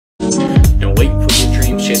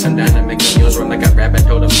some dynamic meals, run like a rabbit,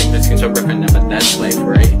 told him think this game's so ripping, but that's life,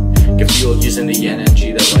 right? Get fuel using the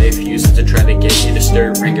energy that life uses to try to get you to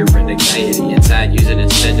stir anger and anxiety inside. Use it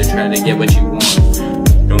instead to try to get what you want.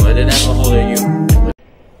 Don't let it have a hold of you.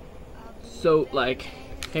 So, like,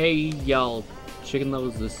 hey y'all, chicken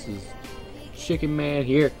lovers, this is Chicken Man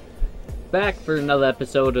here, back for another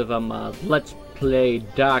episode of Let's Play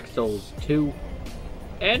Dark Souls 2,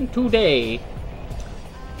 and today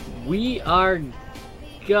we are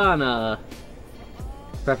gonna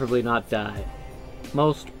preferably not die.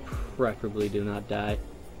 Most preferably do not die.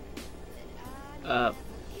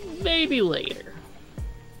 Maybe later.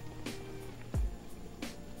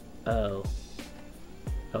 Oh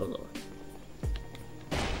Lord.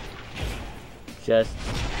 Just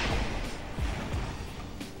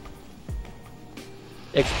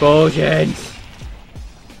explosions.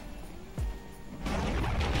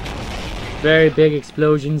 Very big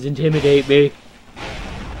explosions intimidate me.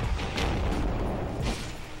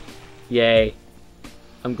 Yay.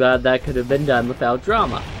 I'm glad that could have been done without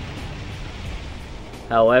drama.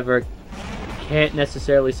 However, can't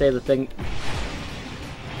necessarily say the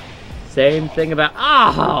same thing about—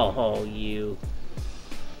 oh, you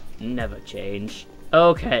never change.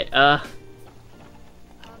 Okay,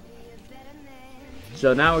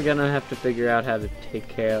 so now we're gonna have to figure out how to take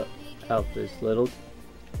care of this little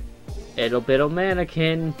bit of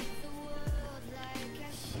mannequin.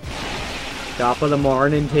 Top of the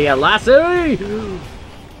morning to you, lassie!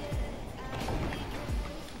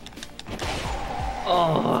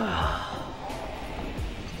 Oh.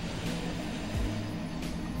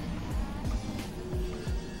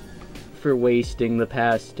 For wasting the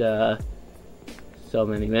past, so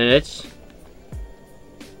many minutes.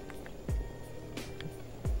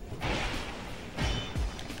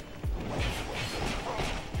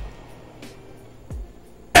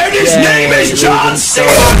 And his name is John C.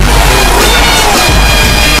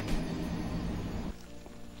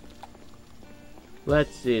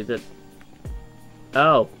 Let's see,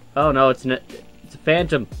 oh no, it's a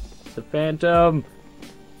phantom. It's a phantom.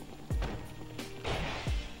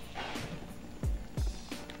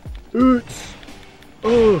 Oops.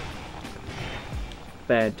 Oh.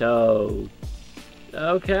 Phantom.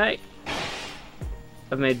 Okay.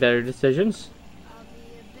 I've made better decisions.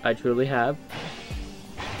 I truly have.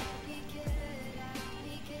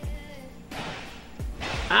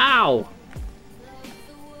 Ow!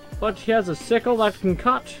 But she has a sickle that can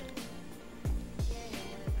cut.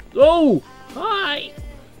 Oh! Hi!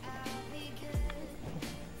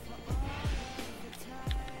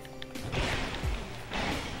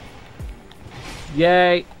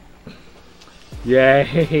 Yay!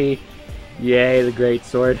 Yay! Yay, the great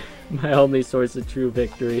sword. My only source of true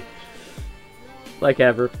victory. Like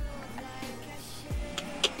ever.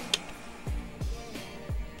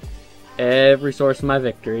 Every source of my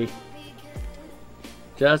victory.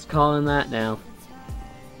 Just calling that now.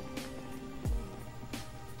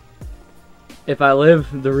 If I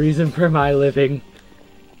live, the reason for my living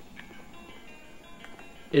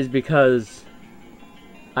is because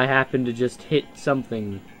I happen to just hit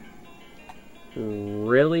something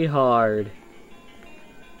really hard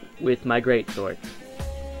with my greatsword.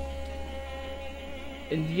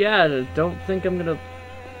 And yeah, don't think I'm gonna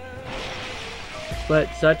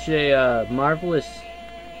let such a marvelous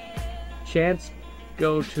chance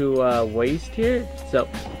go to waste here. So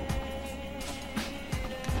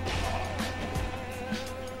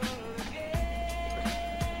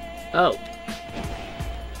oh.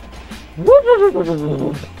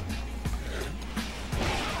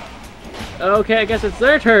 Okay, I guess it's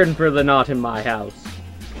their turn for the not in my house.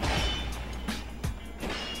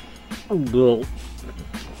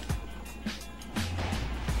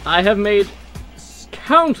 I have made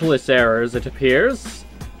countless errors, it appears.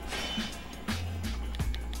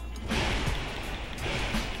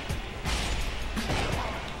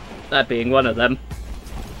 That being one of them.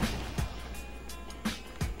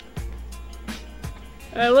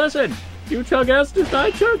 Hey, listen! You chug Estus,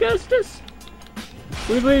 I chug Estus!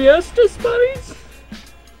 We be Estus buddies?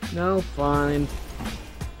 No, fine.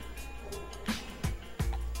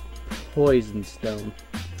 Poison stone.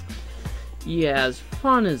 Yeah, as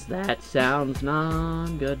fun as that sounds,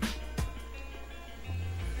 not good.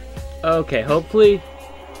 Okay, hopefully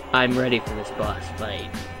I'm ready for this boss fight.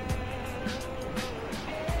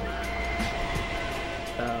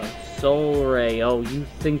 Soul Ray. Oh, you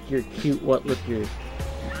think you're cute, what, with your...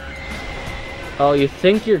 Oh, you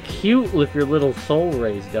think you're cute with your little soul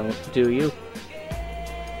rays, do you?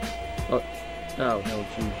 Oh, don't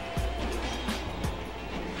you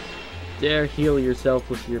dare heal yourself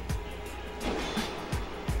with your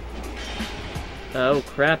Oh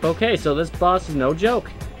crap, okay, so this boss is no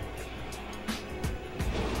joke.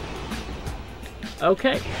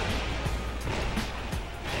 Okay.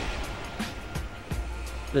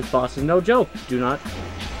 This boss is no joke. Do not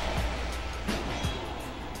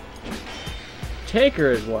take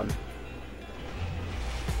her as one.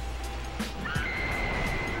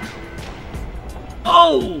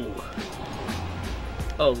 Oh!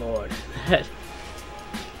 Oh lord.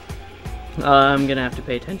 I'm gonna have to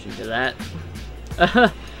pay attention to that.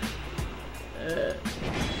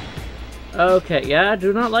 Okay, yeah, I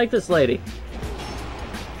do not like this lady.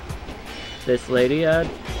 This lady,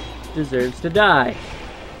 deserves to die.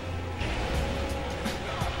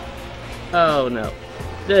 Oh no.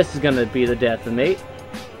 This is gonna be the death of me.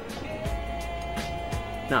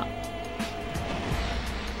 No.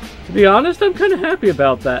 To be honest, I'm kinda happy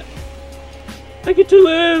about that. I get to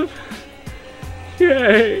live!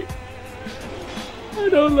 Yay! I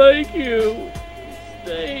don't like you.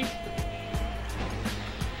 Snake.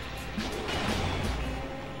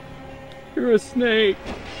 You're a snake.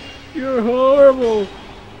 You're horrible.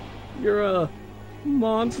 You're a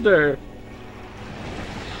monster.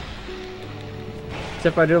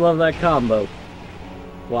 Except I do love that combo.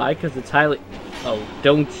 Why? Because it's highly... Oh,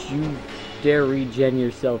 don't you dare regen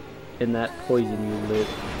yourself in that poison,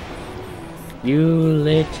 you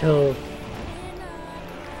little...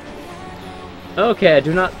 Okay, I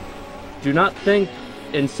do not think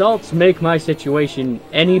insults make my situation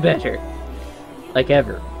any better. Like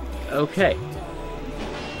ever. Okay.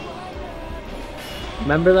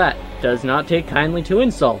 Remember that. Does not take kindly to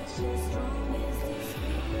insults.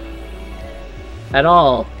 At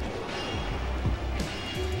all.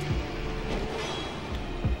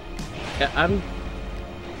 Yeah, I'm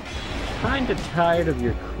kinda tired of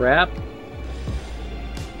your crap.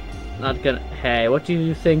 Not gonna... Hey, what do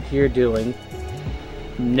you think you're doing?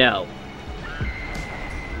 No.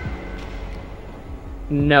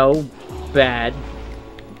 No. Bad.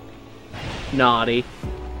 Naughty.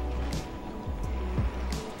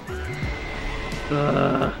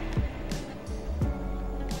 Ugh.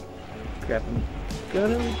 Crap, I'm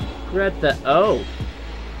gonna regret that. Oh.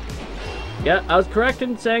 Yeah, I was correct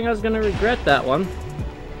in saying I was gonna regret that one.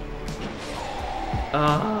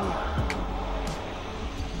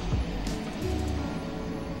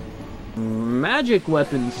 Magic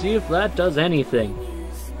weapon, see if that does anything.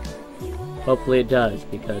 Hopefully it does,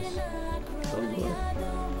 because... Oh Lord.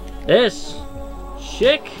 This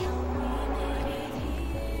chick...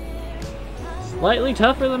 Slightly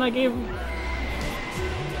tougher than I gave...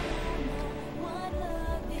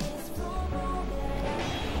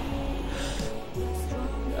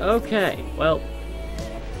 Okay, well...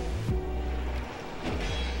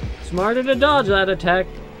 Smarter to dodge that attack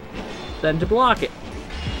than to block it.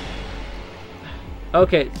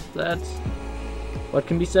 Okay, that's what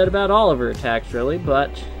can be said about all of her attacks, really, but...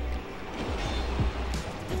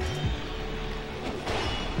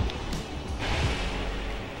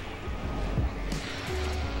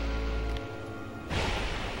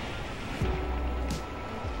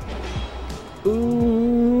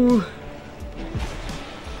 Ooh...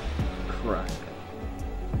 Crap.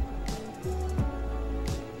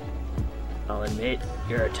 I'll admit,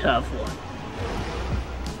 you're a tough one.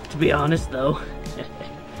 To be honest, though,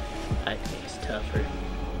 I think it's tougher.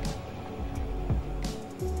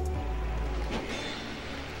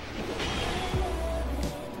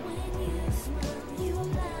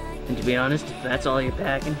 And to be honest, if that's all you're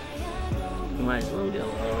packing, you might as well go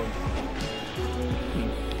home.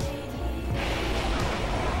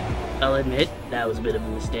 I'll admit, that was a bit of a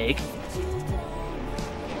mistake.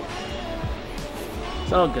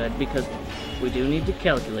 It's all good, because we do need to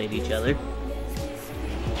calculate each other.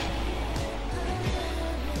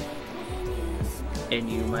 And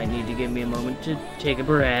you might need to give me a moment to take a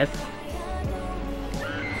breath.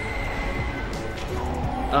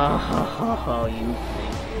 Oh, you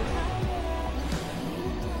think.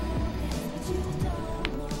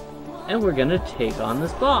 And we're gonna take on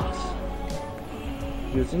this boss.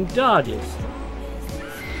 Using dodges.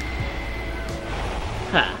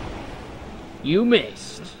 Ha! You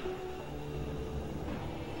missed.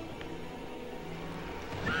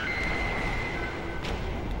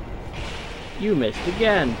 You missed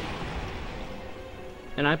again.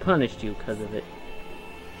 And I punished you because of it.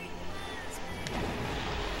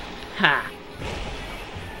 Ha!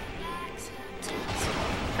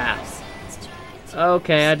 Ha.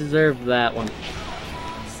 Okay, I deserved that one.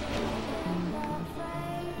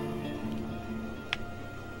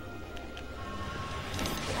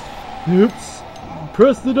 Oops.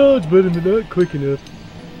 Press the dodge button, but not quick enough.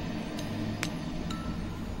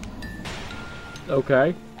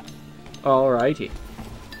 Okay. Alrighty.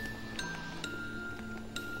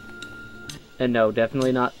 And no,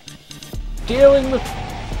 definitely not dealing with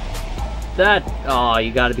that. Oh,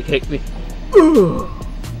 you gotta be kidding me. Ugh.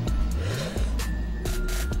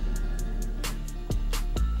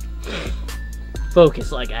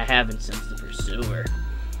 Focus like I haven't since the pursuer.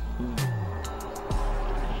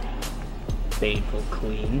 Baneful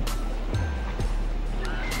queen.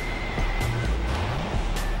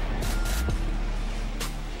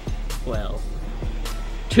 Well,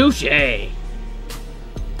 touche.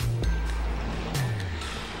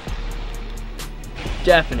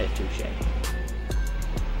 Definite touche.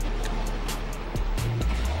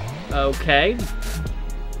 Okay.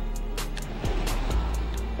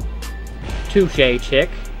 Touche, chick.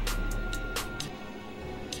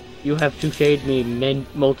 You have touche'd me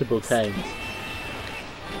multiple times.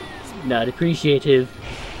 Not appreciative.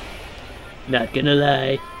 Not gonna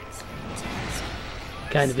lie.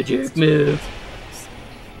 Kind of a jerk move.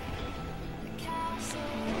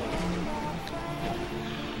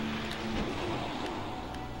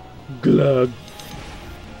 Glug.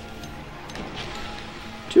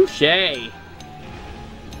 Touche.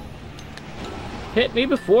 Hit me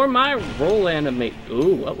before my roll animate.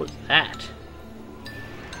 Ooh, what was that?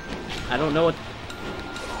 I don't know what.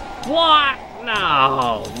 What?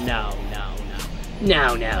 No, no, no,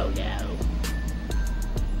 no. No, no, no.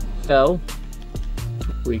 So,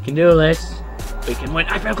 we can do this. We can win.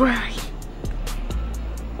 I feel great.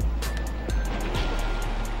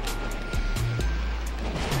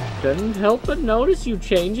 Couldn't help but notice you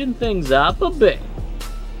changing things up a bit.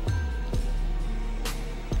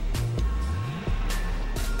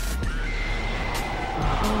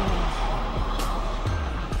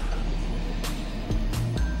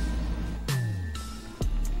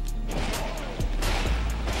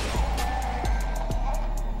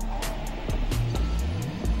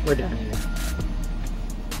 We're done here.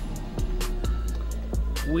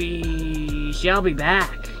 We shall be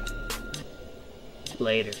back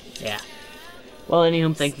later. Yeah. Well,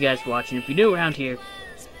 anywho, thank you guys for watching. If you're new around here,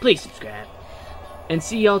 please subscribe. And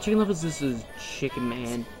see y'all, chicken lovers. This is Chicken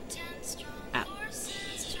Man out.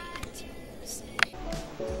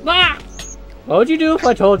 Ah! What would you do if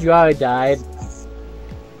I told you I died?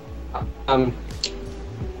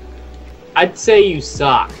 I'd say you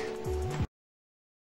suck.